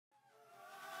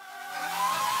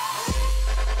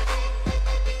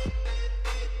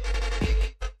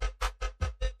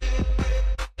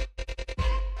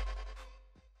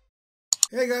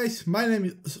Hey guys, my name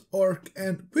is Orc,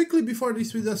 and quickly before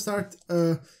this video start,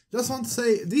 just want to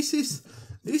say this is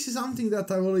something that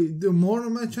I will do more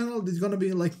on my channel. There's gonna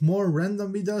be like more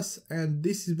random videos, and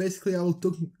this is basically I will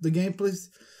took the gameplays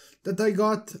that I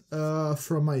got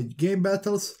from my game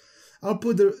battles. I'll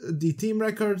put the team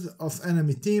record of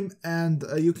enemy team, and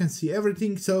you can see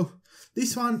everything. So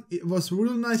this one, it was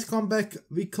really nice comeback.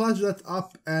 We clutched that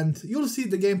up, and you'll see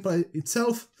the gameplay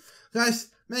itself, guys.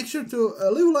 Make sure to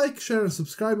leave a like, share and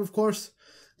subscribe, of course.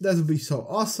 That would be so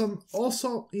awesome.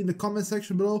 Also, in the comment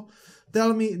section below,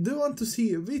 tell me, do you want to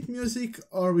see with music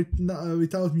or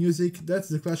without music? That's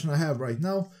the question I have right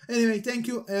now. Anyway, thank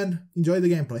you and enjoy the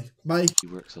gameplay. Bye. He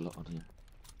works a lot on here.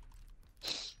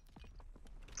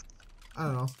 I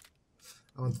don't know.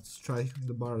 I wanted to try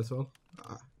the bar as well.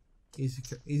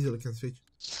 Easily can switch.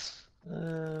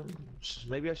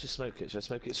 Maybe I should smoke it. Should I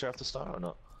smoke it straight off the start or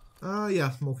not?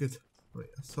 Yeah, smoke it.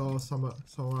 So some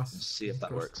Let's see if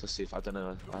that works. Let's see if I don't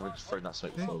know. I haven't thrown that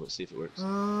smoke before. Let's see if it works.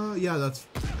 Yeah, that's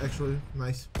actually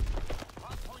nice.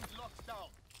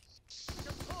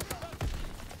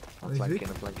 I'm flanking.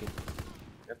 I'm flanking.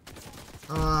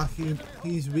 Yep.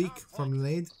 He's weak from the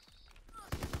nade.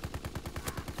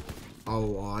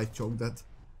 Oh, I choked that.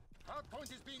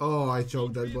 Oh, I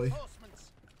choked that boy.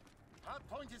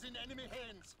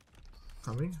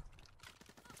 Coming.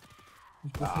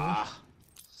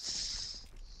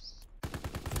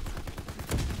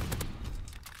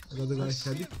 I got the guy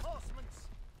heady.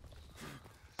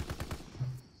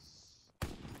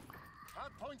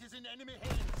 Hardpoint is in enemy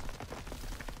hands.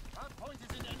 Hardpoint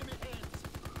is in enemy hands.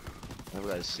 That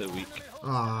guy is so weak.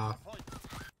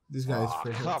 This guy is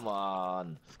freaking. Come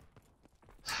on.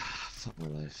 Fuck my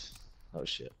life. Oh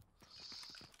shit.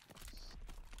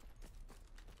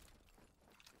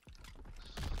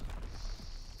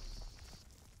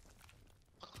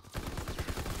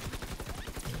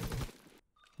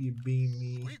 He beat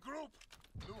me.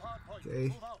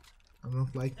 Okay. I'm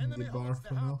not liking the bar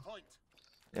for now.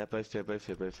 Yeah, both here, both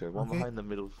here, both here. One behind the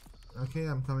middle. Okay,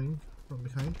 I'm coming from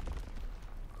behind.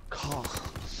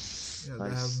 Yeah,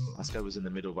 nice. That guy was in the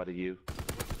middle by the U.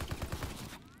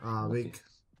 Weak.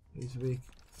 He's weak.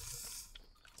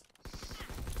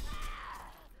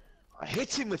 I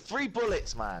hit him with 3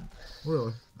 bullets, man.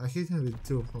 Really? I hit him with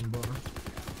 2 from bar.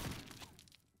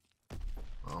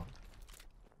 Oh.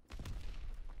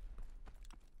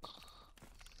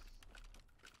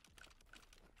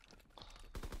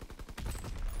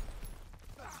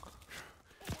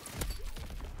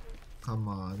 Come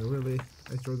on, really?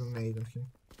 I threw the nade on him.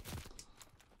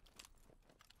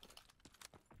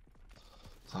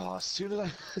 As soon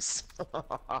as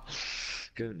I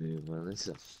go new, man. This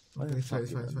is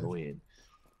fucking annoying.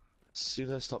 As soon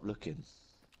as I stop looking.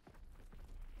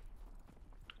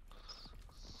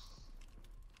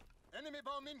 Enemy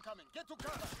bomb incoming. Get to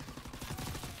cover.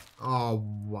 Oh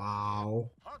wow!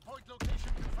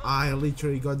 I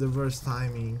literally got the worst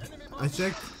timing. I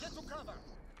checked.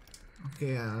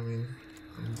 Okay, I mean,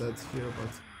 I'm dead here,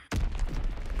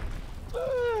 but.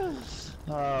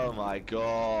 Oh my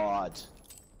god!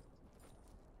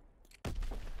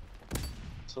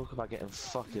 Talk about getting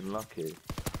fucking lucky.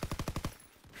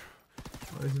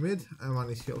 One is mid and one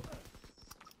is healed.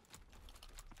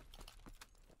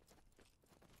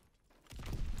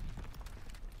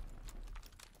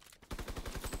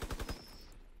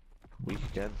 Weak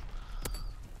again.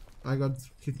 I got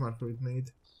hit marker with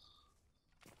nade.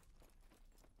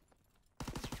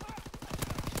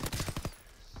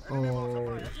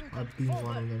 Oh, I beat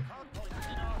one of them.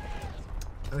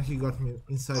 And he got me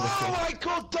inside the field. Oh my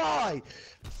god, die!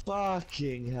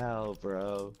 Fucking hell,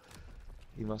 bro.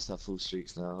 He must have full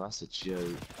streaks now. That's a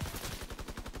joke.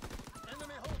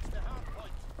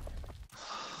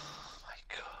 Oh my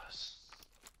god.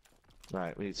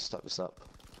 Right, we need to stop this up.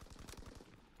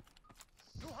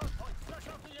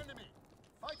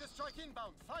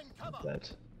 I'm dead.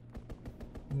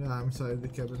 Yeah, I'm inside the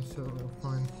cabin, so I'm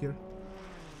fine here.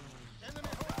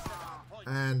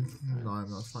 And no,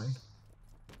 I'm not fine.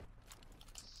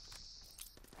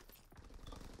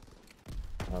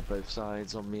 Both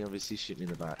sides on me, obviously shoot me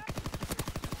in the back.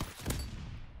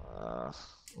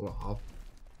 Wow.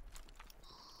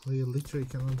 We literally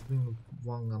cannot win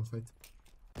one gunfight.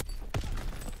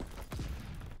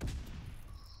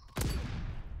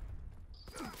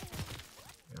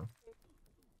 Yeah.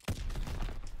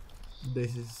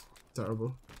 This is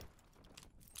terrible.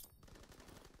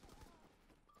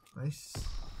 Nice.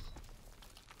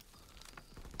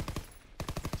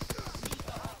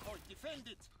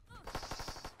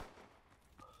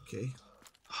 Okay.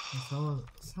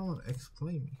 Someone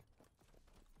exclaim me.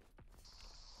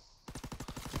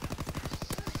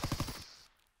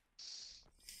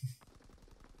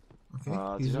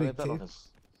 he's did I weak, get that Cave. on him?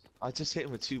 I just hit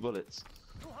him with 2 bullets.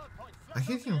 I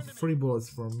hit him 3 bullets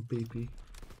from PP.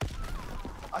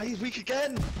 Ah, he's weak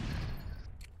again!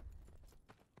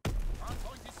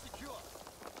 Hardpoint is secure.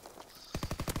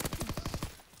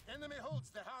 Enemy holds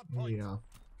the hardpoint. Yeah.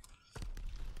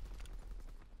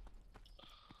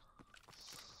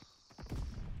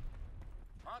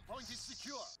 Hardpoint is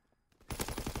secure.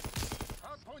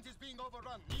 Hardpoint is being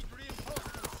overrun. Need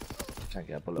reinforcements. Can't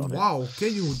get a bullet on him. Wow,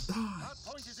 can you die?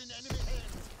 Hardpoint is in enemy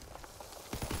hands.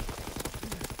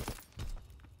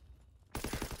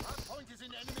 Hardpoint is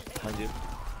in enemy hands. Behind you.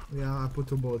 Yeah, I put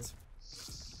 2 bullets.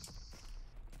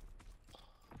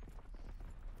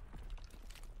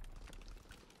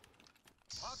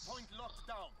 Hardpoint locked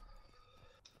down.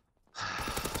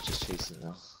 Just chasing it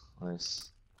now.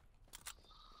 Nice.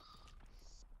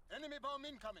 Enemy bomb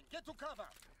incoming. Get to cover.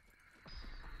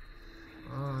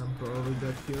 I'm probably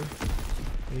dead here.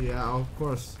 Yeah, of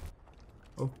course.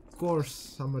 Of course,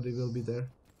 somebody will be there.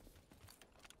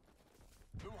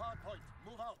 Blue hardpoint.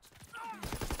 Move out.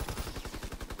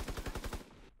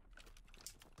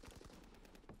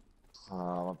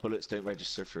 My bullets don't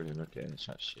register through him. Okay, that's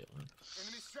that shit, man.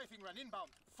 Enemy strafing run inbound.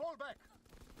 Fall back.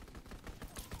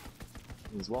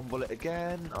 There's 1 bullet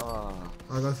again. Ah.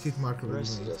 I got hit marker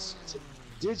with me.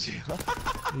 Did you?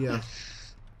 Yeah.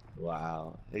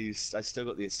 Wow. I still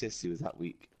got the assist. He was that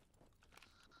weak.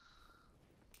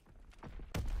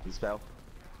 He fell.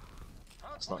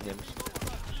 That's not him.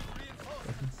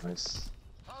 Nice.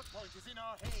 Hardpoint is in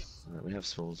our hands. Alright, we have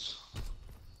smalls.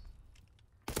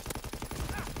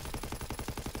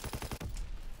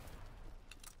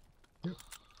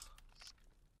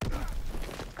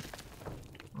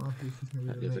 Oh, he hit me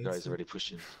with The other grenades. guy's already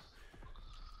pushing.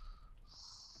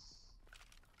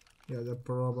 Yeah, they're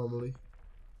probably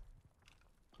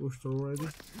pushed already.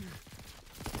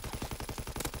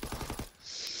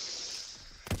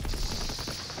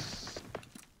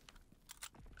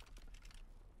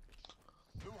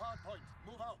 Blue hardpoint.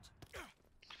 Move out.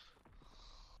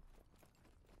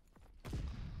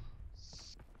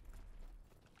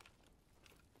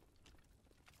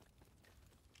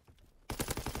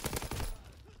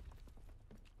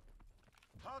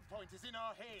 Hardpoint is in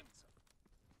our hands.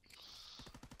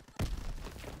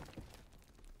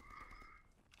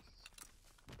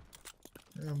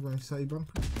 Yeah, I'm going side bump.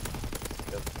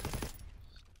 Yep.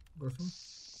 Got him.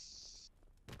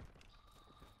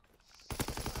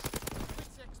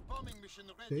 6x bombing mission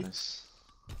ready. Okay. Nice.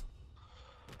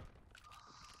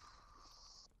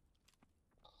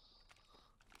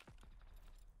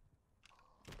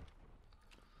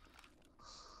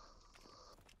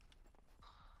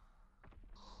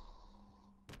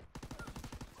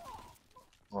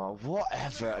 Oh,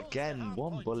 whatever. Again,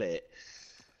 1 bullet.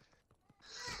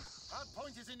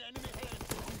 Hardpoint is in enemy hands.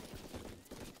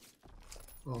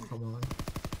 Oh, come on.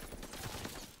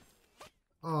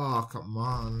 Oh, come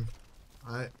on.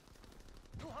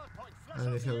 Blue hardpoint. I Flash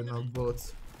only out the have enemy. enough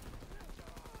bullets.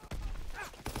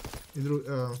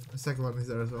 The second one is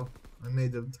there as well. I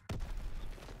made it.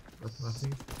 But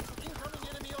nothing. Incoming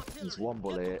enemy artillery. There's 1 Get to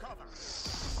bullet. cover.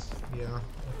 Yeah,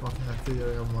 fucking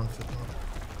artillery on 1 shot now.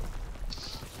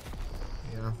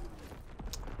 Yeah.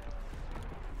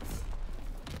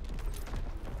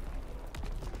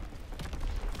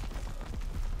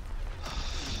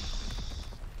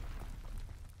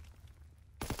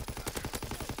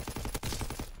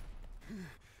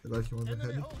 I got him on the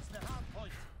Enemy head. holds the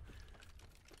hardpoint.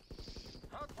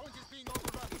 Hardpoint is being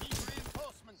overrun. Need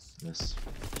reinforcements. Yes. Seize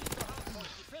the hardpoint.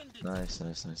 Defend it. Nice,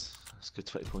 nice, nice. That's good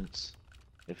 20 points.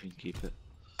 If you can keep it.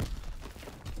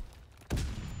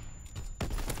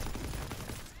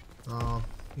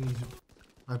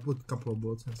 I put a couple of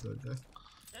bullets into that guy.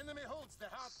 Enemy holds the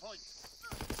hardpoint.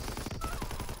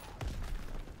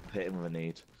 Hit him with a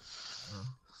nade. Wow,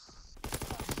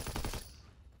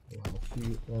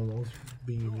 he almost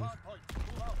beat Blue me. hardpoint.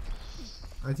 Move out.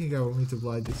 I think I will need to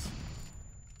glide this.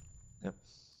 Yep.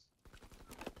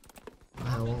 I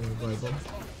have only glide bomb.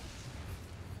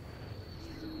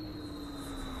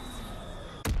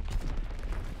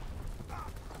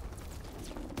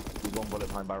 There's 1 bullet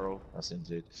behind barrel. That's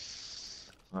indeed.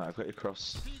 Alright, I've got your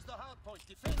cross. Seize the hardpoint.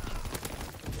 Defend it.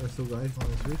 There's 2 guys on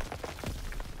the street.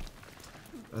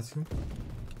 That's him.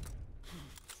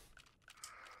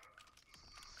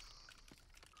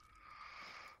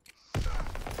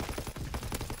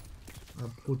 I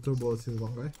put 2 bullets in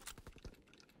 1 guy.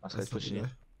 That's guy's That's not pushing the you.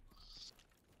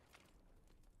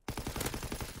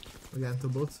 guy. Again, 2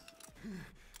 bullets.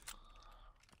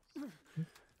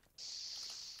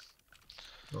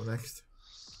 Go next.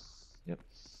 Yep.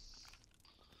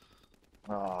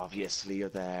 Oh, obviously you're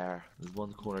there. There's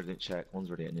one corner I didn't check. One's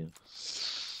already at you.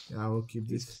 Yeah, I will keep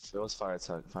this. It was fire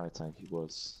tank. Fire tank. He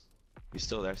was. He's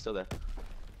still there. Still there.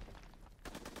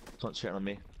 Concentrate on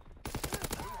me.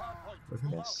 Okay.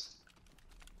 Yes.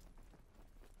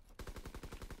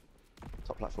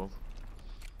 Top platform.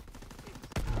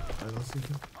 I don't see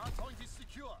him. Hardpoint is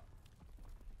secure.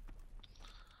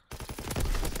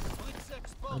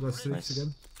 I got streaks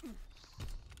again.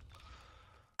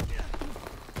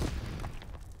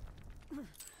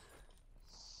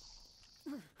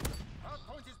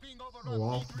 Hardpoint is being overrun. Oh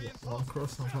wow, Need reinforcements. one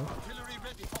cross on top. Artillery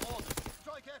ready for orders.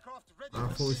 Strike aircraft ready I'm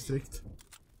for fully sea. strict.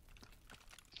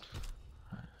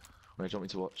 Where do you want me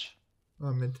to watch?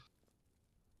 Mid.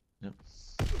 Yep.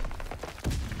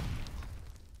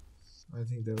 I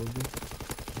think there will be.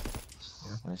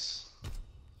 Nice.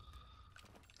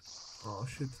 Oh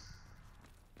shit.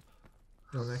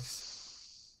 Go next.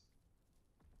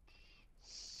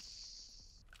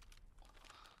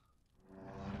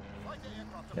 Fighter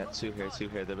aircraft Yeah, approaching two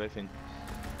here. They're both in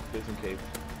cave.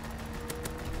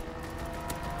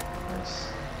 Nice.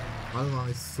 Other one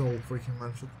is so freaking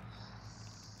mansion.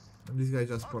 And this guy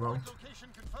just put out. Hardpoint location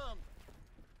confirmed.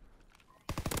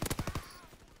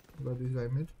 Got this guy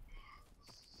mid.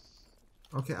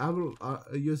 Okay, I will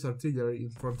use artillery in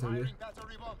front of you. Firing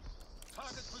battery 1.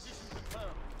 Target position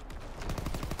confirmed.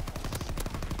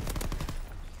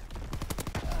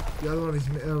 The other one is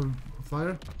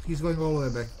fire. He's going all the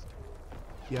way back.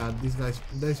 Yeah, these guys,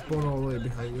 they spawn all the way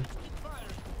behind you.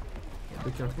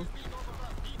 Be careful. Being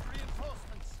overrun. Need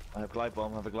reinforcements. I have glide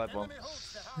bomb. Enemy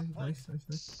holds the Hey, hardpoint. nice.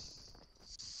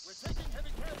 We're taking heavy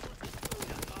casualties.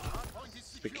 Hardpoint is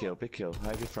secure. Big kill.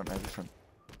 Heavy front.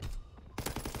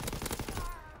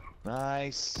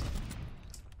 Nice.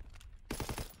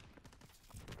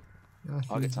 Yeah,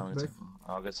 I'll get he's time. back.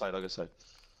 I'll get side.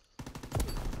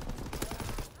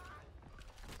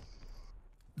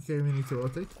 Okay, we need to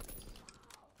rotate.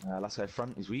 Last guy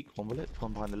front. He's weak. One bullet.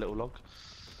 One behind the little log.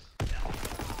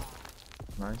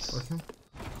 Nice. Okay.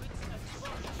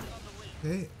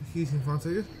 Okay, he's in front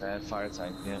of you. Fire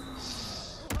tank. Yeah.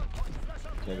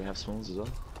 Okay, we have smalls as well.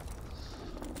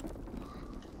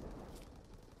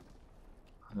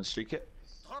 I'm gonna streak it.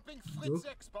 Dropping Fritz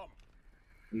X-bomb.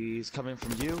 He's coming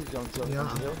from you. He's going to Yeah,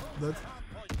 the hill. that.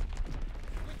 Hardpoint.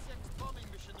 Fritz X-bombing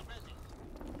mission ready.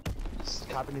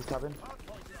 He's cabin.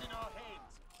 Hardpoint is in our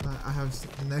hands. I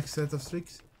have next set of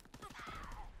streaks.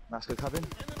 Masker cabin.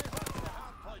 Enemy holds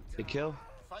the hardpoint. Big kill.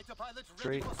 Fighter pilot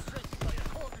Three. ready for straight like a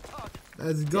core target.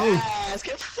 Let's go. Yes,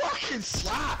 get fucking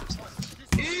slapped.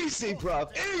 Easy, bruv.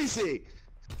 Easy.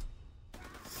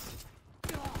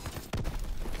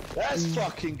 Let's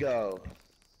fucking go.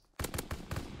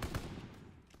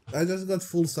 I just got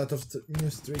full set of new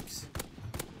streaks.